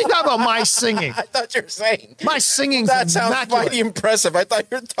are you talking about my singing? I thought you were saying. My singing's That sounds immaculate. mighty impressive. I thought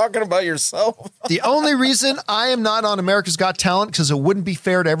you were talking about yourself. The only reason I am not on America's Got Talent because it wouldn't be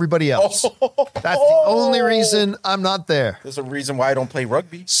fair to everybody else. That's the only reason I'm not there. There's a reason why I don't play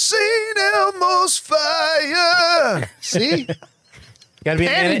rugby. St. Elmo's Fire. See? Got to be a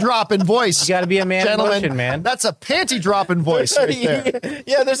Panty man. dropping voice. You got to be a man in Gentlemen, motion, man. that's a panty dropping voice right there.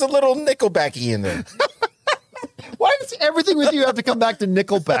 Yeah, there's a little Nickelbacky in there. Why does everything with you have to come back to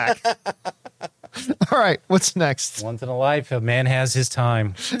Nickelback? All right, what's next? Once in a life, a man has his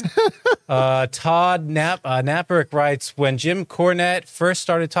time. Todd Knapperk writes, when Jim Cornette first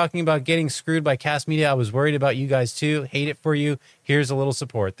started talking about getting screwed by Cast Media, I was worried about you guys too. Hate it for you. Here's a little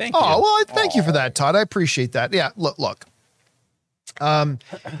support. Thank you. Oh, well, thank you for that, Todd. I appreciate that. Yeah, look.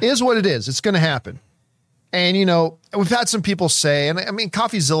 Is what it is. It's going to happen. And, you know, we've had some people say, and I mean,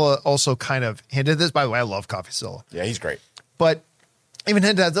 CoffeeZilla also kind of hinted this. By the way, I love CoffeeZilla. Yeah, he's great. But even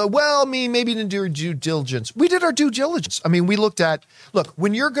hinted at, well, I mean, maybe didn't do our due diligence. We did our due diligence. I mean, we looked at, look,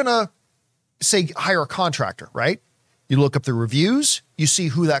 when you're going to, say, hire a contractor, right? You look up the reviews, you see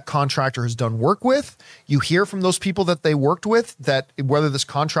who that contractor has done work with, you hear from those people that they worked with, that whether this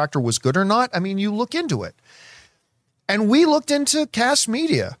contractor was good or not. I mean, you look into it. And we looked into Cast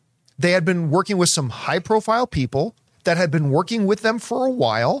Media. They had been working with some high-profile people that had been working with them for a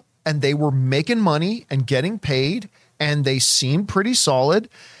while, and they were making money and getting paid, and they seemed pretty solid.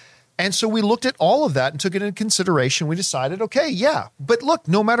 And so we looked at all of that and took it into consideration. We decided, okay, yeah. But look,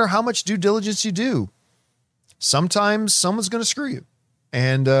 no matter how much due diligence you do, sometimes someone's going to screw you.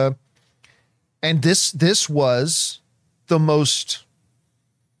 And this was the most,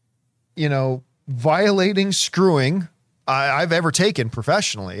 violating screwing I've ever taken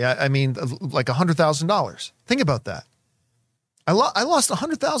professionally. I mean, like $100,000. Think about that. I lost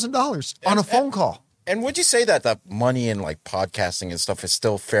 $100,000 on a phone call. And would you say that the money in like podcasting and stuff is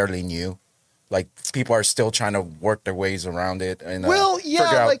still fairly new? Like people are still trying to work their ways around it and figure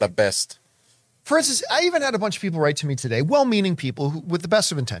out the best. For instance, I even had a bunch of people write to me today, well-meaning people with the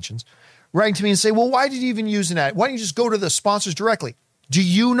best of intentions, writing to me and say, well, why did you even use an ad? Why don't you just go to the sponsors directly? Do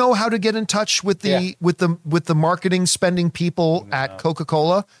you know how to get in touch with the marketing spending people at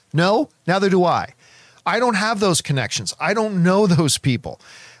Coca-Cola? No, neither do I. I don't have those connections. I don't know those people.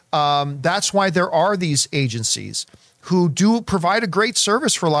 That's why there are these agencies who do provide a great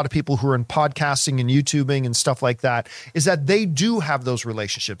service for a lot of people who are in podcasting and YouTubing and stuff like that, is that they do have those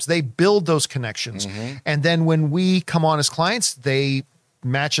relationships. They build those connections. And then when we come on as clients, they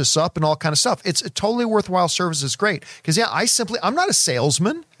match us up and all kind of stuff. It's a totally worthwhile service. It's great. Because I'm not a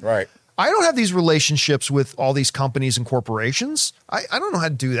salesman. Right. I don't have these relationships with all these companies and corporations. I don't know how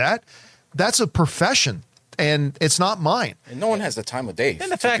to do that. That's a profession. And it's not mine. And no one has the time of day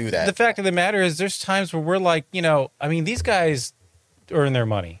And the to do that. fact of the matter is there's times where we're like, these guys earn their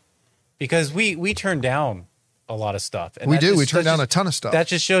money because we turn down a lot of stuff. And we do. We turn down a ton of stuff. That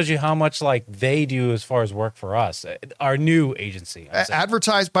just shows you how much like they do as far as work for us, our new agency.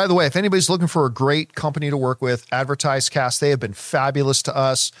 Advertise, by the way, if anybody's looking for a great company to work with, AdvertiseCast, they have been fabulous to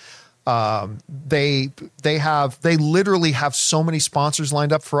us. They literally have so many sponsors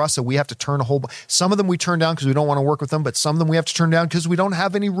lined up for us that we have to turn some of them we turn down because we don't want to work with them, but some of them we have to turn down because we don't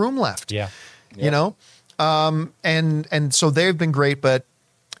have any room left. Yeah. And so they've been great, but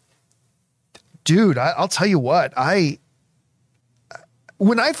dude, I'll tell you what,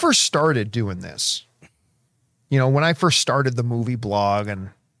 when I first started doing this, when I first started the movie blog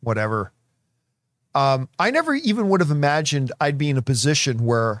and whatever, I never even would have imagined I'd be in a position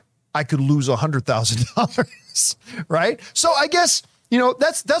where I could lose $100,000, right? So I guess,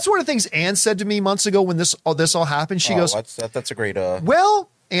 that's one of the things Ann said to me months ago when this all happened. She goes, that's a great, well,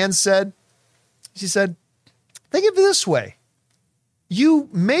 Ann said, think of it this way. You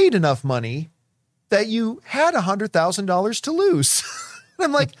made enough money that you had $100,000 to lose. And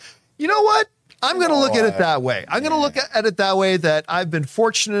I'm like, you know what? I'm going to look at it that way. I'm going to look at it that way, that I've been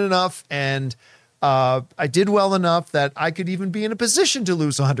fortunate enough and I did well enough that I could even be in a position to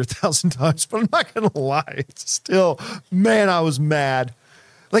lose $100,000, but I'm not going to lie. It's still, man, I was mad.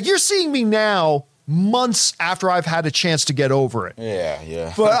 Like, you're seeing me now months after I've had a chance to get over it.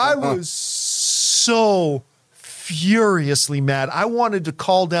 Yeah. But I was so furiously mad. I wanted to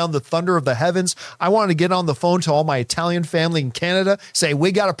call down the thunder of the heavens. I wanted to get on the phone to all my Italian family in Canada, say,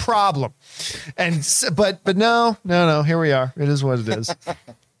 we got a problem. But no, here we are. It is what it is.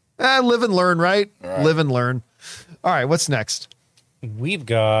 Live and learn, right? Live and learn. All right, what's next? We've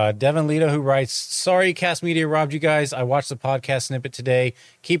got Devin Lita, who writes, sorry, Cast Media robbed you guys. I watched the podcast snippet today.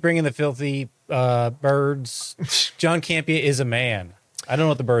 Keep bringing the filthy birds. John Campea is a man. I don't know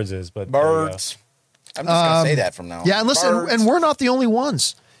what the birds is, but birds. I'm just going to say that from now on. Yeah, and listen, and we're not the only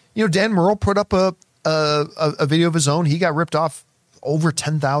ones. Dan Murrell put up a video of his own. He got ripped off over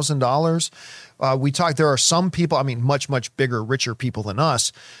 $10,000. We talked, there are some people, much, much bigger, richer people than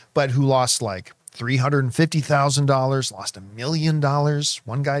us, but who lost like $350,000, lost $1 million.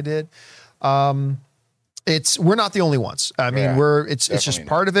 One guy did. We're not the only ones. It's just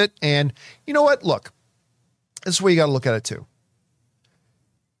part of it. And you know what? Look, this is the way you got to look at it too.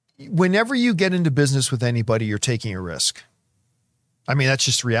 Whenever you get into business with anybody, you're taking a risk. That's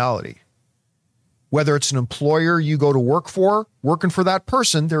just reality. Whether it's an employer you go to work for, working for that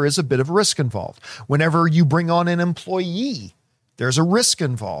person, there is a bit of risk involved. Whenever you bring on an employee, there's a risk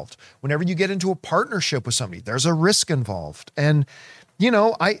involved. Whenever you get into a partnership with somebody, there's a risk involved. And,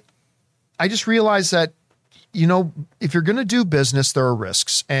 I just realized that, if you're going to do business, there are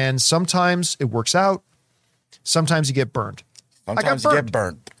risks. And sometimes it works out. Sometimes you get burned. Sometimes you get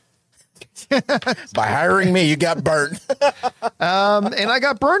burned. By hiring me, you got burned. And I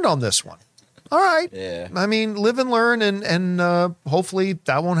got burned on this one. All right. Yeah. Live and learn, and hopefully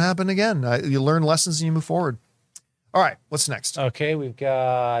that won't happen again. You learn lessons and you move forward. All right. What's next? Okay, we've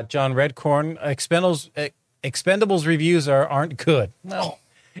got John Redcorn. Expendables reviews aren't good. No.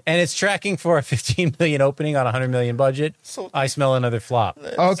 And it's tracking for a 15 million opening on a 100 million budget. I smell another flop.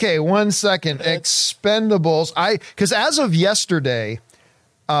 Okay, 1 second. Expendables. Because as of yesterday,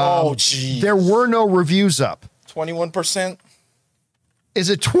 there were no reviews up. 21%. Is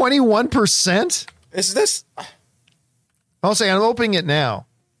it 21%? Is this? I'll say I'm opening it now.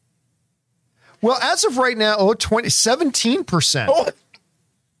 Well, as of right now, 17%. Oh.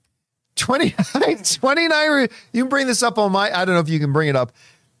 29. You can bring this up on I don't know if you can bring it up.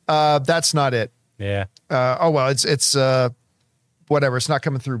 That's not it. Yeah. It's whatever. It's not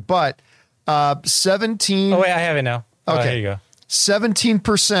coming through. But 17. Oh wait, I have it now. Okay. Here you go.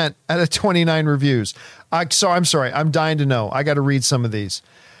 17% out of 29 reviews. I'm sorry. I'm dying to know. I got to read some of these.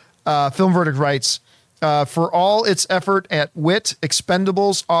 Film Verdict writes, for all its effort at wit,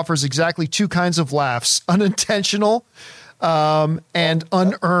 Expendables offers exactly two kinds of laughs: unintentional and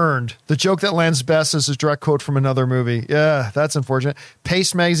unearned. The joke that lands best is a direct quote from another movie. Yeah, that's unfortunate.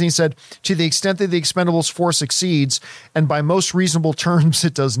 Paste magazine said, to the extent that the Expendables 4 succeeds, and by most reasonable terms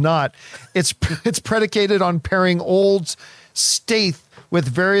it does not, it's predicated on pairing old Staith with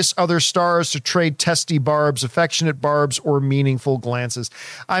various other stars to trade testy barbs, affectionate barbs, or meaningful glances.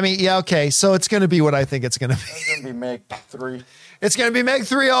 I mean, yeah, okay. So it's going to be what I think it's going to be. It's going to be Meg 3. It's going to be Meg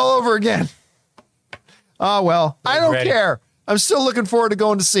 3 all over again. Oh, well, I don't care. I'm still looking forward to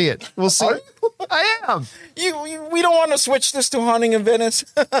going to see it. We'll see. I am. We don't want to switch this to Haunting in Venice.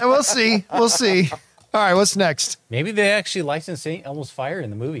 We'll see. We'll see. All right, what's next? Maybe they actually licensed St. Elmo's Fire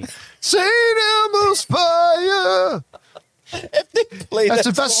in the movie. St. Elmo's Fire. That's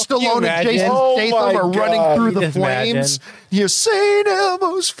the best Stallone and Jason Statham are running through the flames. You St.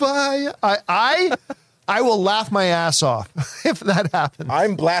 Elmo's Fire. I will laugh my ass off if that happens.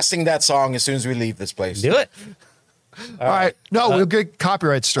 I'm blasting that song as soon as we leave this place. Do it. All right. No, we'll get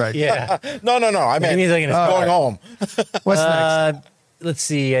copyright strike. Yeah. No. I meant going home. What's next? Let's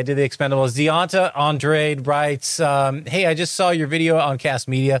see. I did the Expendables. Deonta Andrade writes, hey, I just saw your video on Cast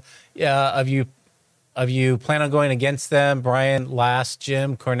Media of you plan on going against them. Brian, Last,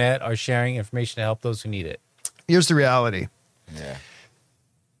 Jim, Cornette are sharing information to help those who need it. Here's the reality. Yeah.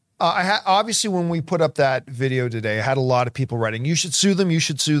 Obviously, when we put up that video today, I had a lot of people writing, you should sue them, you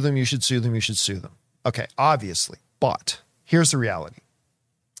should sue them, you should sue them, you should sue them. Okay, obviously. But here's the reality.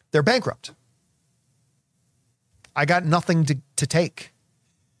 They're bankrupt. I got nothing to take.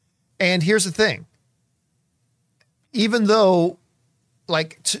 And here's the thing. Even though,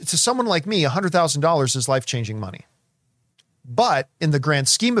 like, to someone like me, $100,000 is life-changing money. But in the grand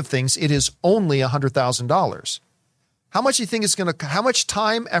scheme of things, it is only $100,000. How much do you think it's going to, how much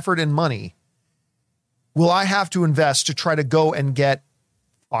time, effort, and money will I have to invest to try to go and get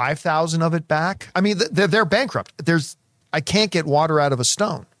 5,000 of it back? I mean, they're bankrupt. I can't get water out of a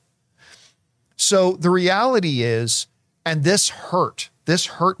stone. So the reality is, and this hurt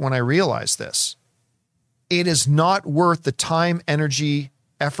when I realized this, it is not worth the time, energy,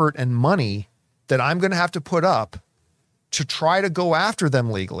 effort, and money that I'm going to have to put up to try to go after them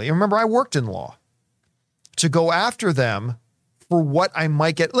legally. And remember, I worked in law. To go after them for what I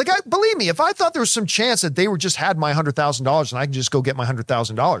might get. Like, believe me, if I thought there was some chance that they were just had my $100,000 and I could just go get my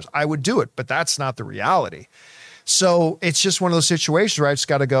 $100,000, I would do it. But that's not the reality. So it's just one of those situations where I just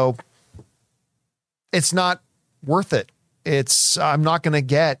got to go, it's not worth it. I'm not going to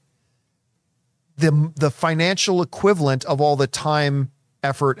get the financial equivalent of all the time,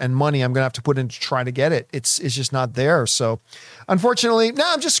 effort, and money I'm going to have to put in to try to get it. It's just not there. So unfortunately, no,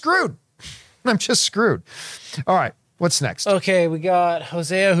 I'm just screwed. I'm just screwed. All right. What's next? Okay. We got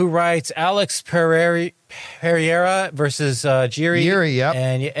Hosea who writes Alex Pereira versus Jiri. Jiri, yep.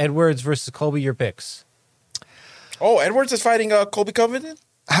 And Edwards versus Colby, your picks. Oh, Edwards is fighting Colby Covington?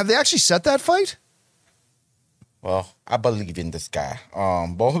 Have they actually set that fight? Well, I believe in this guy.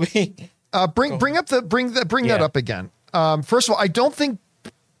 Bobby. Bring that up again. First of all, I don't think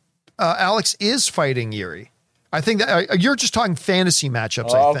Alex is fighting Jiri. I think that you're just talking fantasy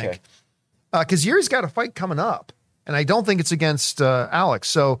matchups, I think. Because Yuri's got a fight coming up, and I don't think it's against Alex.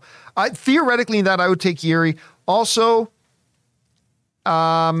 So theoretically in that, I would take Yuri. Also,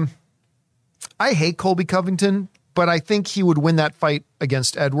 I hate Colby Covington, but I think he would win that fight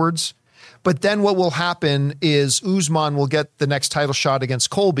against Edwards. But then what will happen is Usman will get the next title shot against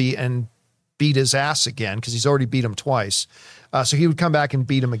Colby and beat his ass again because he's already beat him twice. So he would come back and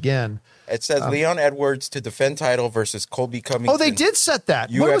beat him again. It says Leon Edwards to defend title versus Colby Covington. Oh, they did set that.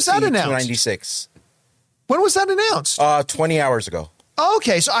 UFC When was that announced? 296. When was that announced? 20 hours ago.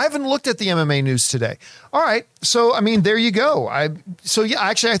 Okay, so I haven't looked at the MMA news today. All right, so I mean, there you go. I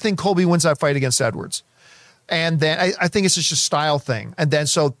think Colby wins that fight against Edwards, and then I think it's just a style thing. And then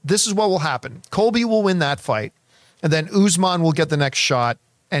so this is what will happen: Colby will win that fight, and then Usman will get the next shot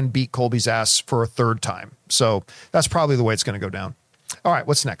and beat Colby's ass for a third time. So that's probably the way it's going to go down. All right,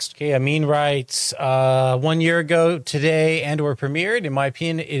 what's next? Okay, Amin writes, 1 year ago today, Andor premiered. In my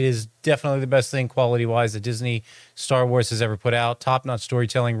opinion, it is definitely the best thing quality-wise that Disney Star Wars has ever put out. Top-notch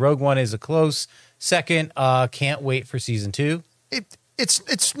storytelling. Rogue One is a close second. Can't wait for season 2.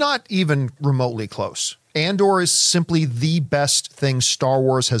 It's not even remotely close. Andor is simply the best thing Star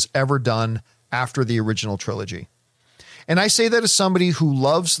Wars has ever done after the original trilogy. And I say that as somebody who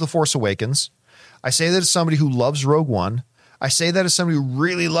loves The Force Awakens. I say that as somebody who loves Rogue One. I say that as somebody who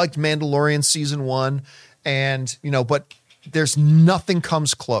really liked Mandalorian season 1, and but there's nothing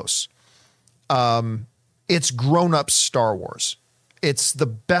comes close. It's grown-up Star Wars. It's the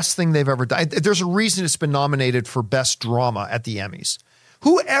best thing they've ever done. There's a reason it's been nominated for best drama at the Emmys.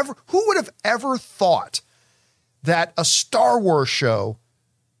 Who would have ever thought that a Star Wars show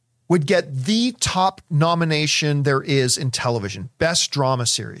would get the top nomination there is in television, best drama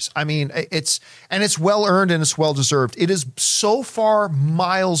series? I mean, it's well earned and it's well deserved. It is so far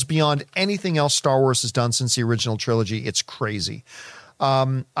miles beyond anything else Star Wars has done since the original trilogy. It's crazy.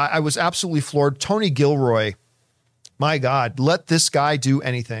 I was absolutely floored. Tony Gilroy, my God, let this guy do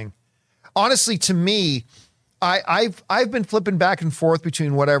anything. Honestly, to me, I've been flipping back and forth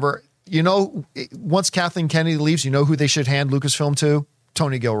between whatever. Once Kathleen Kennedy leaves, you know who they should hand Lucasfilm to?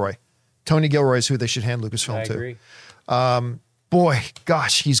 Tony Gilroy. Tony Gilroy is who they should hand Lucasfilm I to. agree. Boy,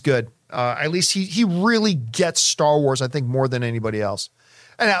 gosh, he's good. At least he really gets Star Wars, I think, more than anybody else.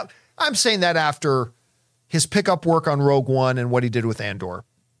 And now, I'm saying that after his pickup work on Rogue One and what he did with Andor.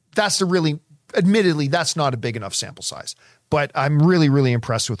 Admittedly, that's not a big enough sample size. But I'm really, really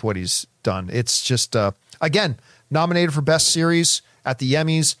impressed with what he's done. It's just, again, nominated for Best Series at the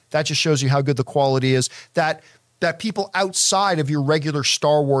Emmys. That just shows you how good the quality is. That people outside of your regular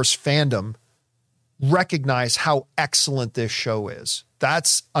Star Wars fandom recognize how excellent this show is.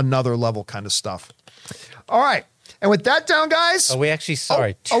 That's another level kind of stuff. All right. And with that down, guys. Oh, we actually,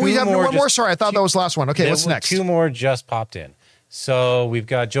 sorry. We have one more. Sorry, I thought that was the last one. Okay, what's next? Two more just popped in. So we've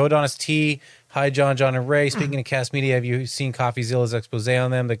got Joe Adonis T. Hi, John, and Ray. Speaking of Cast Media, have you seen CoffeeZilla's expose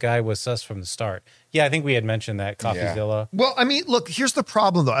on them? The guy was sus from the start. Yeah, I think we had mentioned that, CoffeeZilla. Well, I mean, look, here's the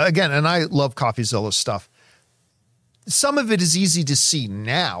problem, though. Again, and I love CoffeeZilla's stuff. Some of it is easy to see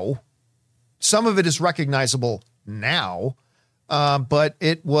now. Some of it is recognizable now. But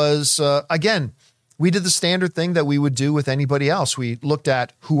it was, again, we did the standard thing that we would do with anybody else. We looked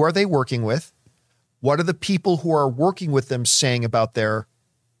at who are they working with? What are the people who are working with them saying about their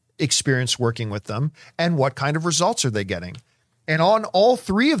experience working with them? And what kind of results are they getting? And on all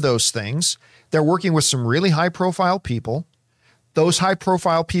three of those things, they're working with some really high profile people. Those high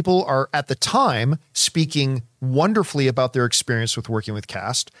profile people are at the time speaking wonderfully about their experience with working with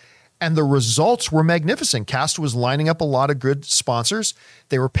Cast. And the results were magnificent. Cast was lining up a lot of good sponsors.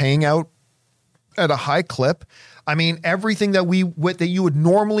 They were paying out at a high clip. I mean, everything that that you would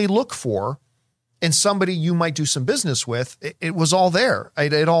normally look for in somebody you might do some business with, it was all there.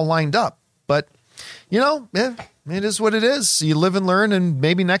 It all lined up. But, it is what it is. You live and learn, and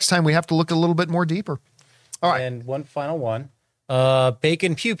maybe next time we have to look a little bit more deeper. All right. And one final one.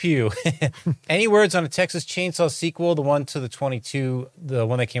 Bacon Pew Pew. Any words on a Texas Chainsaw sequel, the one to the 22, the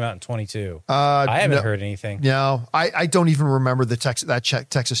one that came out in 22? I haven't heard anything. No, I don't even remember the Texas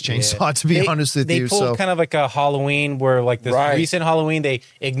Chainsaw, to be honest with you. They pulled kind of like a Halloween where like this recent Halloween, they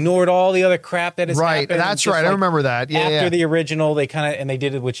ignored all the other crap that has happened. That's right. I remember that. Yeah, after the original, they they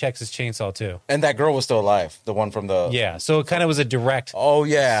did it with Texas Chainsaw too. And that girl was still alive, the one from the... Yeah, so it kind of was a direct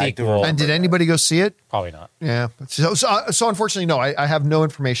sequel. And did anybody go see it? Probably not. Yeah. So unfortunately, no, I have no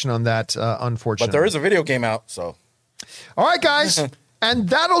information on that, unfortunately. But there is a video game out, so. All right, guys. And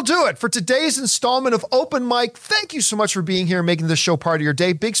that'll do it for today's installment of Open Mic. Thank you so much for being here and making this show part of your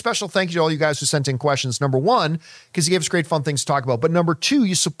day. Big special thank you to all you guys who sent in questions. Number one, because you gave us great fun things to talk about. But number two,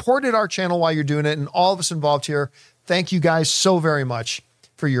 you supported our channel while you're doing it. And all of us involved here, thank you guys so very much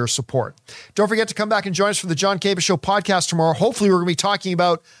for your support. Don't forget to come back and join us for the John Campea Show podcast tomorrow. Hopefully, we're going to be talking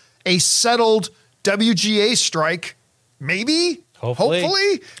about a settled WGA strike. Maybe?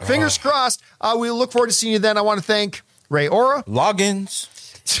 Hopefully. Fingers crossed. We look forward to seeing you then. I want to thank Ray Ora. Logins.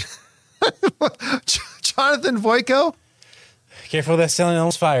 Jonathan Voico. Careful with that selling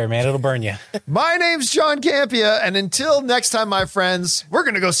almost fire, man. It'll burn you. My name's John Campea. And until next time, my friends, we're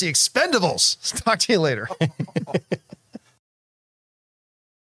going to go see Expendables. Talk to you later.